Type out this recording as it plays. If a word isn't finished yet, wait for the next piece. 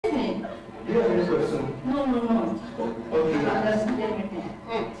Do you have any question? No. Okay. I understand everything.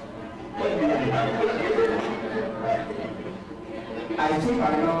 I think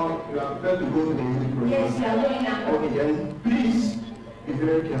I know you are prepared to go to the music program. Yes, you are going now. Okay, then please be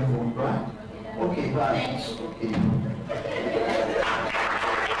very careful, right? Okay, bye. Okay.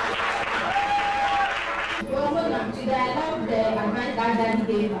 Well, today I love the advice that Daddy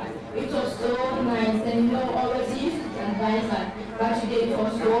gave us. It was so nice, and always he used to advise us, but today it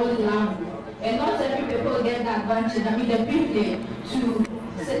was so lovely. And not every people get the advantage, the privilege to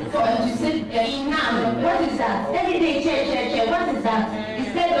sit in now. What is that? Every day, church. What is that?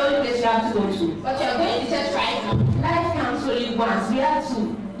 Is that the only place you have to go to? But you are going to church right now. Life comes only once. We have to,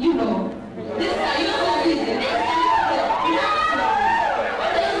 this is how you know this. We have to. But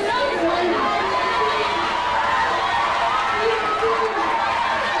there is not one now.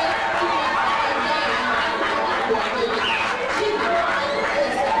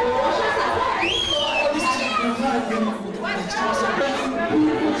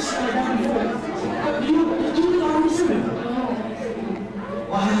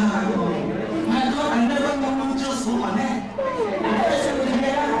 Wow, my God, I never know just who on that.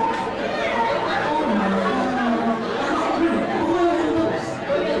 Oh my God.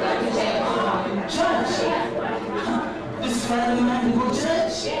 Church. This Friday night we go to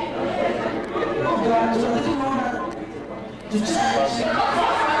church. Oh God, I didn't know that. To church.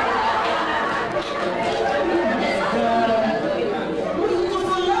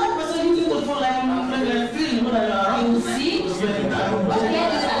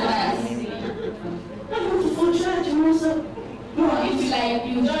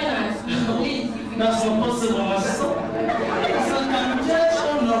 You join us, please. That's not possible, my sister. Church,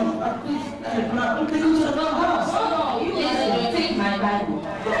 oh no. I'm taking to the house. Oh no, you take my Bible.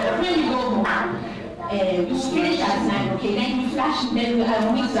 When you go home, you finish at 9, okay? Then you flash, then you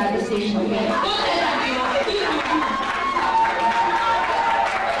meet you at the station, okay? Don't let that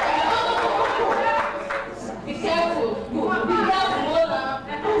be careful. Be careful, Mona.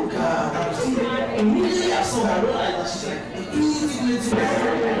 Oh God, see, immediately I saw her, I realized she's like,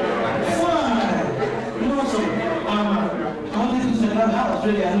 fine. You know, so I want to go to the clubhouse.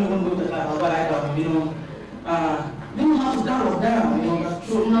 Really, I don't want to go to the clubhouse, but I don't, you don't have to dial down, that's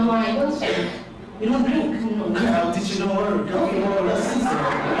true. No, I don't. You don't drink? No. I'll teach you the word. Okay, well, let's see.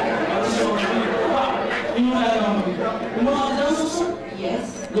 I'll teach you what you know, you know how to dance also?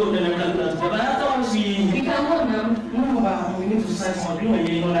 Yes. Go, then I can do that. But I thought we can go now. No, we need to sign some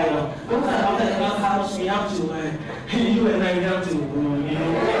agreement, after the clubhouse, we have to, you and I, we have to, you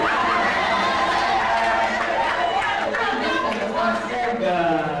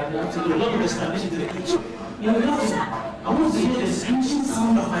have to do a lot of establishing to the kitchen. We have to, I want to hear the screeching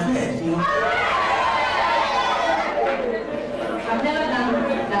sound of my bed, I've never done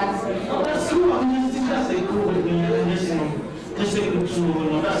that before. Oh, that's cool. I mean, I think that's a cool with me. Just take it to,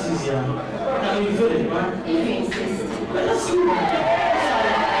 that's easier. Now you feel it, right? If you insist. But that's cool.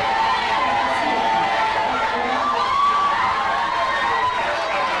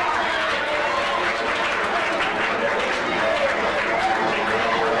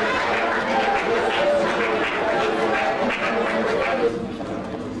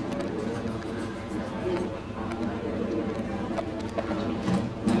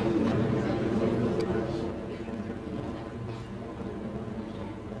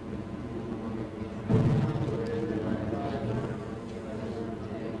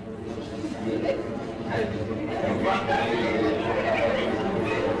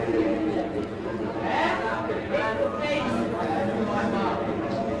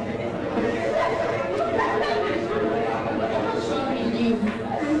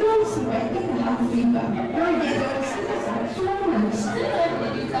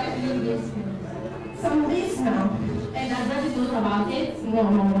 Some days now. And I've already thought about it? No.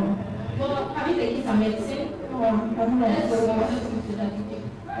 Well, have you taken some medicine? No, I'm not. Let's go to that.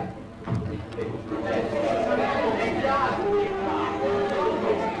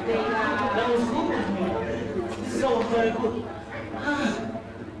 That was good. This was very good.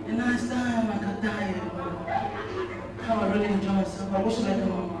 A nice time. I got tired. I really enjoy myself. I wish I could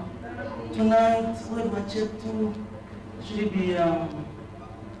mama. Tonight, where do I check to? Should it be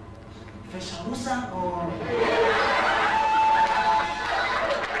Fesharusa or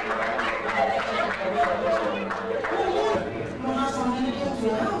no, last time when I came to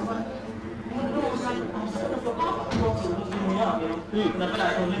your house, but I was like, I was sort of forgot about what you was giving me up, And I feel like I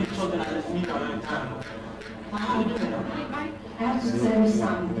was really talking at this meet for a long time. How are you doing? I have to tell you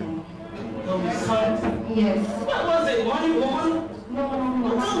something. Oh, something? Yes. What was it? Money, woman? No.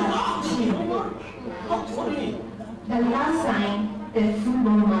 Talk to me. What do you mean? The last time the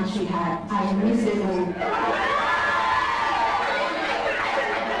football match we had. I missed it all.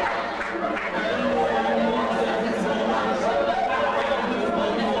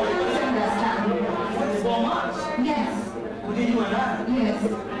 Yes. Who did you and I? Yes.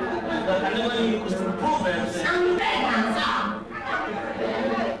 But I never knew you could prove it. I'm pregnant, sir.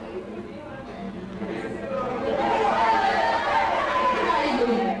 What are you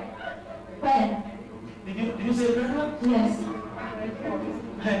doing? When? Did you say pregnant? Yes.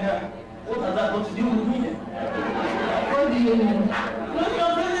 And what has that got to do with me? What do you mean? Well,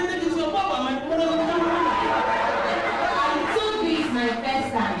 your pregnant is your papa, my I told you it's my first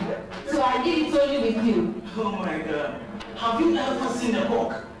time, so I did it only with you. Oh my God. Have you ever seen a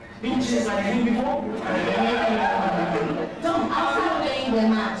hawk being chased by him before? After playing the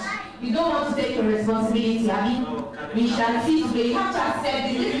match, you don't want to take your responsibility, have you? We shall see today. You have to accept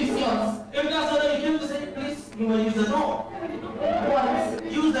this. This is yours. If that's what you came to say, please, you may use the door.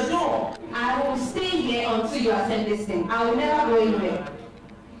 What? Use the door. I will stay here until you accept this thing. I will never go anywhere.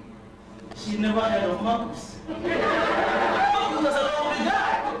 She never heard of Marcus. Marcus was a lovely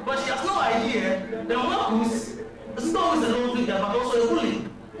guy, but she has no idea that Marcus is not always a lovely guy, but also a bully. You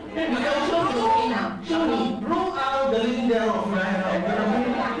can show me the way now. Show me. Blow out the living thereof right now.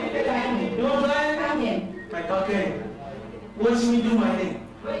 Try me. You want to try? Come here. Like, okay. Watch me do my thing.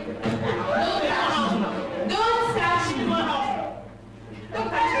 Look at